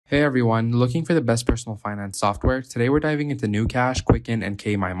Hey everyone, looking for the best personal finance software? Today we're diving into Gnucash, Quicken, and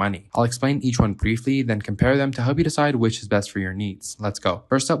Kmymoney. I'll explain each one briefly, then compare them to help you decide which is best for your needs. Let's go.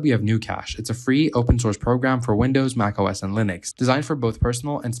 First up, we have Gnucash. It's a free, open source program for Windows, macOS, and Linux, designed for both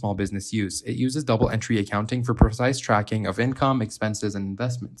personal and small business use. It uses double entry accounting for precise tracking of income, expenses, and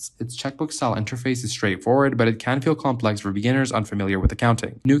investments. Its checkbook-style interface is straightforward, but it can feel complex for beginners unfamiliar with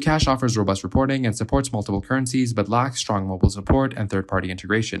accounting. Gnucash offers robust reporting and supports multiple currencies, but lacks strong mobile support and third-party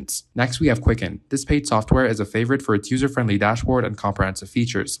integration. Next, we have Quicken. This paid software is a favorite for its user-friendly dashboard and comprehensive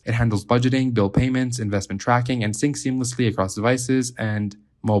features. It handles budgeting, bill payments, investment tracking, and syncs seamlessly across devices and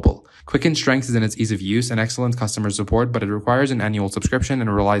mobile. Quicken's strength is in its ease of use and excellent customer support, but it requires an annual subscription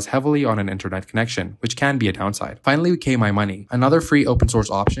and relies heavily on an internet connection, which can be a downside. Finally, Kmymoney, another free open source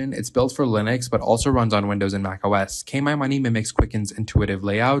option. It's built for Linux, but also runs on Windows and macOS. Kmymoney mimics Quicken's intuitive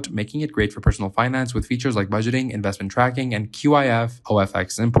layout, making it great for personal finance with features like budgeting, investment tracking, and QIF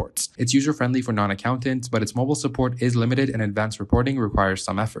OFX imports. It's user-friendly for non-accountants, but its mobile support is limited and advanced reporting requires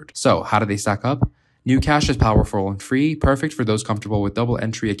some effort. So, how do they stack up? Gnucash is powerful and free, perfect for those comfortable with double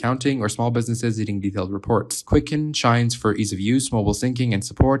entry accounting or small businesses needing detailed reports. Quicken shines for ease of use, mobile syncing, and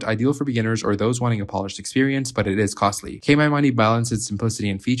support, ideal for beginners or those wanting a polished experience, but it is costly. Kmymoney balances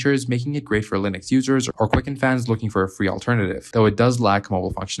simplicity and features, making it great for Linux users or Quicken fans looking for a free alternative, though it does lack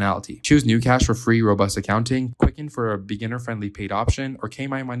mobile functionality. Choose Gnucash for free, robust accounting, Quicken for a beginner-friendly paid option, or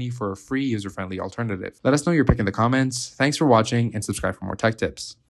Kmymoney for a free, user-friendly alternative. Let us know your pick in the comments. Thanks for watching and subscribe for more tech tips.